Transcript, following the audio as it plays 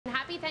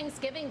Happy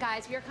Thanksgiving,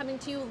 guys. We are coming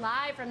to you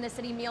live from the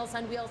City Meals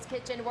on Wheels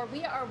kitchen, where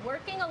we are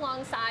working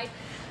alongside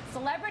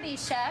celebrity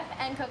chef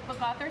and cookbook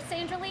author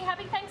Sandra Lee.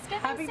 Happy Thanksgiving,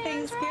 Happy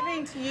Sandra.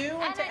 Thanksgiving to you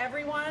and to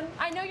everyone.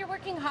 I know you're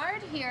working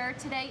hard here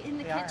today in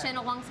the kitchen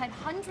alongside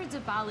hundreds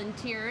of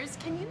volunteers.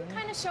 Can you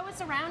kind of show us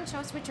around, show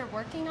us what you're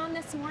working on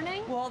this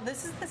morning? Well,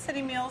 this is the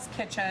City Meals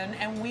kitchen,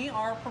 and we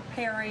are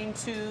preparing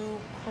to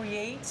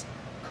create,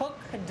 cook,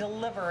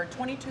 deliver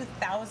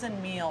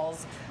 22,000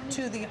 meals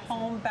to the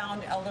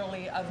homebound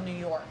elderly of New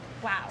York.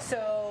 Wow.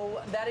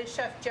 So that is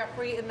Chef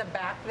Jeffrey in the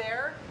back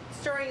there,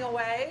 stirring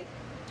away.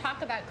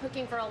 Talk about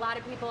cooking for a lot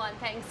of people on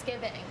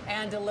Thanksgiving.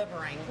 And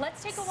delivering.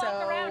 Let's take a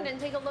walk around and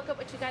take a look at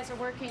what you guys are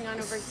working on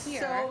over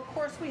here. So, of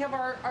course, we have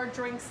our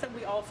drinks that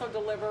we also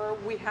deliver.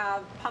 We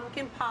have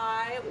pumpkin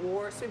pie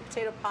or sweet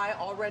potato pie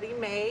already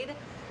made.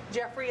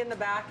 Jeffrey in the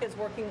back is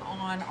working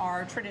on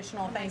our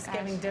traditional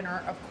Thanksgiving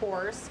dinner, of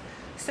course.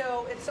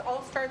 So it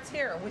all starts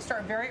here. We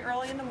start very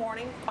early in the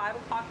morning, 5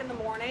 o'clock in the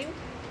morning.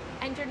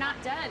 And you're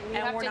not done. You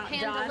have to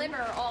hand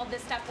deliver all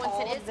this stuff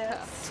once it is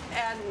cooked.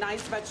 And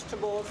nice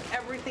vegetables,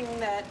 everything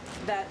that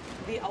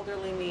the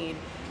elderly need.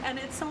 And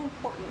it's so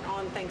important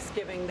on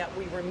Thanksgiving that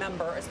we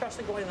remember,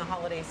 especially going in the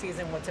holiday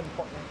season, what's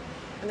important.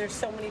 And there's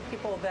so many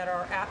people that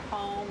are at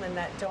home and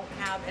that don't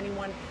have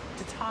anyone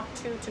to talk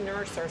to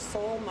nourish their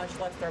soul, much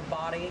less their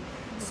body.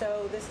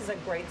 So this is a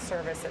great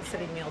service that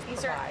City Meals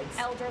provides. These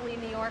are elderly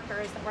New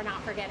Yorkers that we're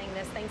not forgetting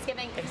this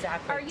Thanksgiving.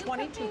 Exactly. Are you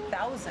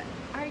 22,000.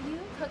 Are you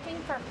cooking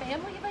for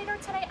family later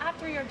today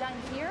after you're done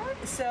here?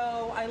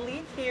 So I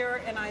leave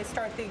here and I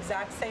start the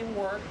exact same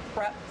work,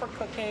 prep for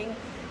cooking.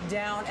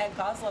 Down at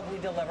Goslove we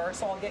deliver,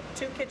 so I'll get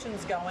 2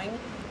 kitchens going.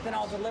 Then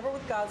I'll deliver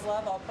with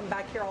Goslove. I'll come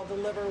back here, I'll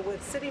deliver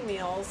with City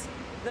Meals.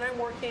 Then I'm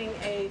working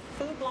a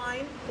food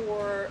line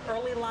for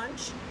early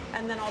lunch,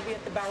 and then I'll be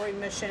at the Bowery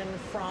Mission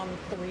from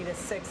 3 to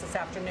 6 this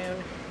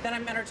afternoon. Then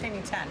I'm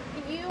entertaining 10.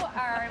 You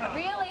are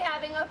really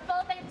having a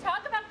full day.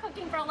 Talk about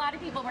cooking for a lot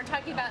of people. We're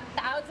talking about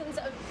thousands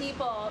of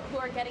people who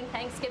are getting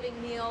Thanksgiving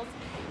meals,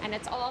 and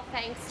it's all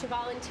thanks to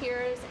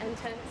volunteers and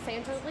to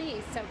Sandra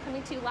Lee. So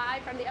coming to you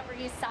live from the Upper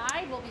East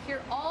Side. We'll be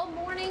here all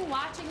morning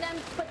watching them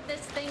put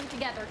this thing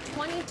together.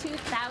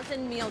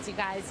 22,000 meals, you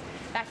guys.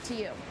 Back to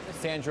you.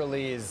 Sandra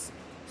Lee's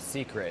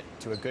secret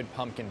to a good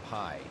pumpkin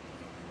pie.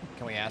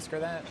 Can we ask her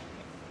that?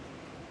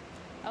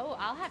 Oh,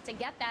 I'll have to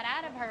get that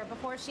out of her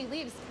before she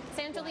leaves.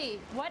 Sandra Lee,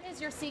 what is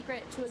your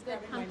secret to a good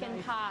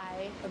pumpkin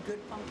pie? A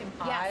good pumpkin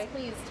pie? Yes,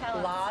 please tell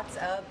us. Lots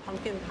of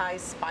pumpkin pie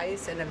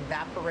spice and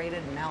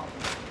evaporated milk.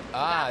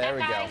 Ah, there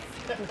we go.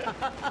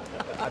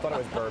 I thought it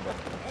was bourbon.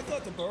 I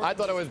thought the bourbon. I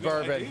thought it was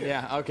bourbon.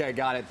 Yeah, okay,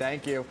 got it.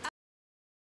 Thank you.